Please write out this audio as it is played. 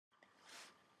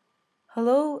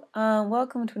Hello and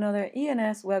welcome to another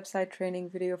ENS website training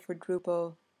video for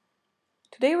Drupal.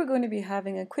 Today we're going to be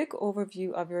having a quick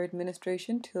overview of your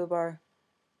administration toolbar.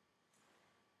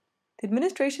 The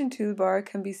administration toolbar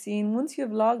can be seen once you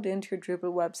have logged into your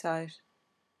Drupal website.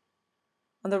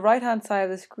 On the right hand side of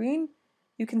the screen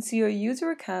you can see your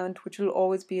user account, which will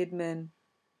always be admin,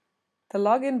 the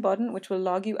login button, which will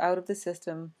log you out of the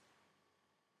system.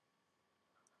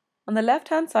 On the left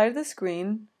hand side of the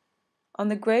screen, on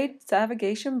the grey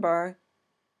navigation bar,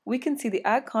 we can see the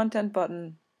Add Content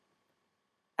button.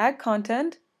 Add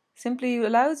Content simply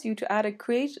allows you to add a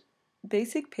create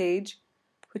basic page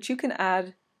which you can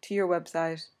add to your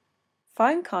website.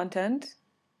 Find Content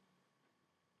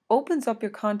opens up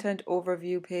your content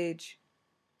overview page.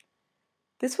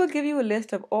 This will give you a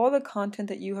list of all the content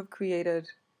that you have created.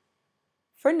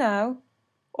 For now,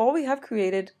 all we have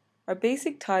created are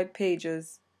basic type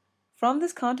pages. From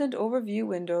this content overview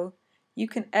window, you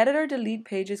can edit or delete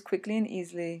pages quickly and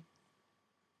easily.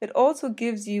 It also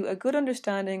gives you a good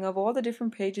understanding of all the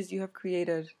different pages you have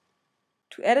created.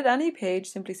 To edit any page,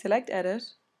 simply select Edit,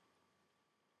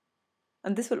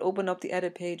 and this will open up the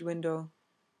Edit Page window.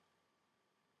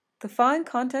 The Find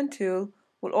Content tool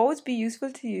will always be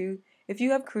useful to you if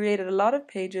you have created a lot of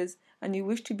pages and you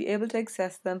wish to be able to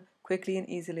access them quickly and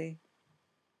easily.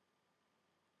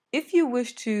 If you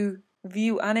wish to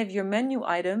view any of your menu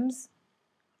items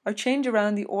or change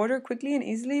around the order quickly and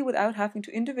easily without having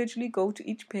to individually go to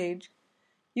each page,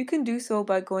 you can do so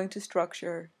by going to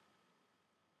Structure.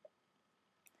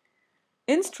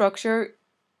 In Structure,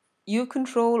 you have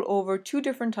control over two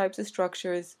different types of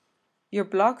structures, your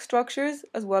block structures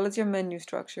as well as your menu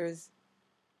structures.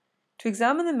 To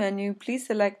examine the menu, please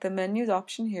select the Menus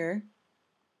option here.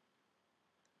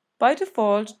 By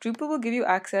default, Drupal will give you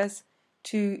access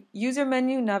to User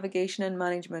Menu, Navigation and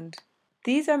Management.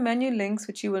 These are menu links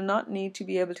which you will not need to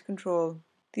be able to control.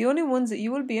 The only ones that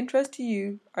you will be interested to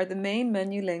you are the main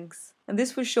menu links, and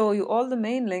this will show you all the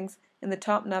main links in the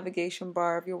top navigation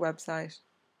bar of your website.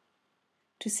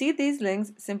 To see these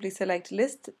links, simply select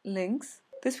List Links.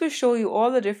 This will show you all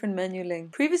the different menu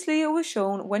links. Previously it was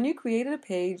shown when you created a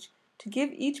page to give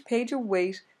each page a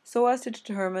weight so as to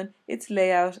determine its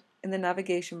layout in the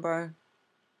navigation bar.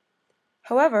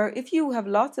 However, if you have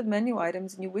lots of menu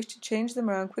items and you wish to change them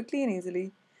around quickly and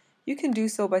easily, you can do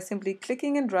so by simply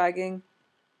clicking and dragging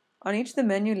on each of the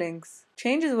menu links.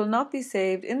 Changes will not be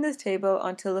saved in this table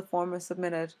until the form is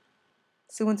submitted.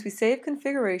 So once we save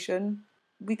configuration,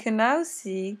 we can now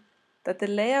see that the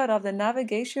layout of the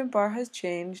navigation bar has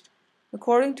changed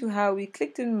according to how we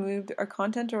clicked and moved our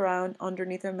content around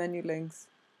underneath our menu links.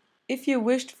 If you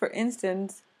wished, for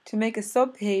instance, to make a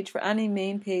sub-page for any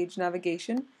main page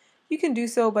navigation, you can do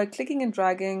so by clicking and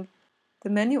dragging the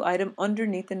menu item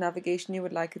underneath the navigation you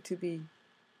would like it to be.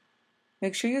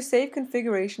 Make sure you save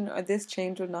configuration or this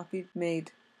change will not be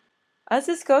made. As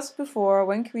discussed before,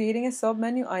 when creating a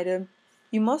sub-menu item,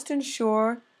 you must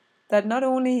ensure that not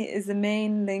only is the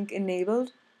main link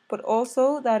enabled, but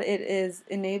also that it is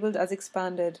enabled as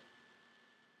expanded.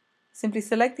 Simply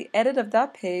select the edit of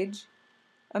that page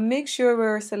and make sure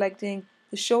we're selecting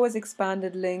the Show as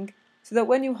Expanded link so that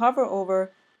when you hover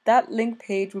over, that link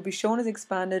page will be shown as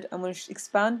expanded and will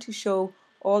expand to show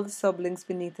all the sublinks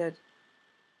beneath it.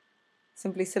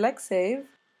 Simply select Save,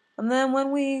 and then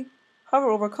when we hover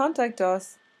over Contact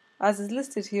Us, as is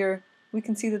listed here, we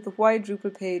can see that the Why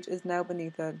Drupal page is now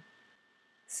beneath it.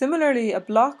 Similarly, a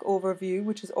block overview,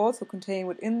 which is also contained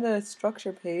within the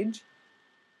structure page,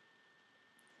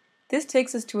 this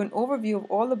takes us to an overview of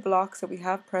all the blocks that we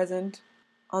have present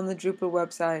on the Drupal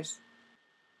website.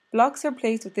 Blocks are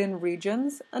placed within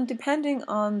regions, and depending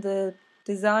on the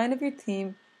design of your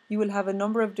theme, you will have a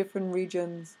number of different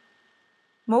regions.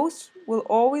 Most will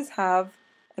always have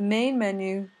a main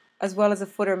menu as well as a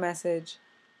footer message.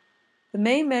 The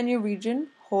main menu region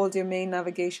holds your main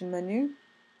navigation menu,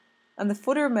 and the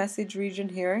footer message region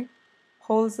here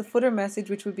holds the footer message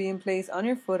which will be in place on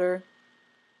your footer.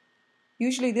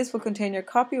 Usually this will contain your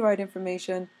copyright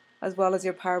information as well as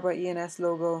your Powered by ENS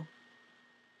logo.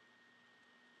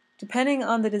 Depending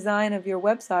on the design of your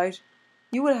website,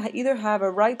 you will either have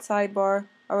a right sidebar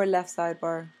or a left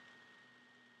sidebar.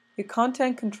 Your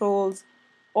content controls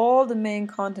all the main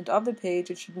content of the page.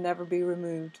 It should never be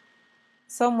removed.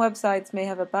 Some websites may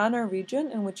have a banner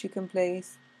region in which you can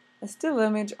place a still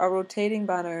image or rotating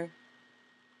banner.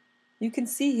 You can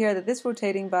see here that this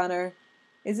rotating banner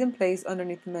is in place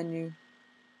underneath the menu.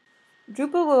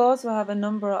 Drupal will also have a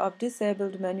number of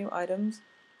disabled menu items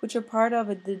which are part of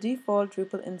the default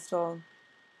Drupal install.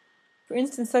 For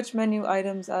instance, such menu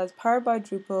items as Powered by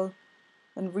Drupal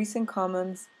and Recent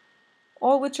Comments,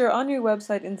 all which are on your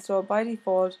website installed by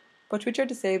default, but which are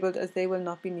disabled as they will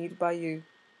not be needed by you.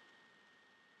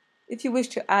 If you wish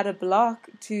to add a block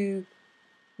to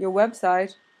your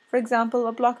website, for example,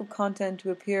 a block of content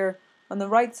to appear on the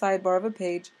right sidebar of a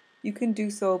page, you can do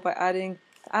so by adding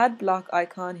the Add Block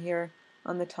icon here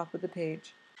on the top of the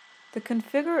page. The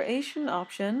configuration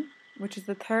option, which is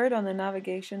the third on the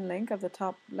navigation link of the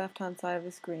top left-hand side of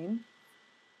the screen,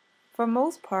 for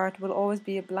most part will always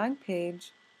be a blank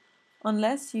page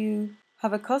unless you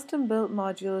have a custom-built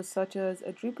module such as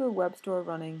a Drupal web store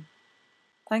running.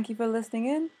 Thank you for listening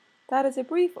in. That is a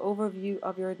brief overview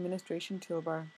of your administration toolbar.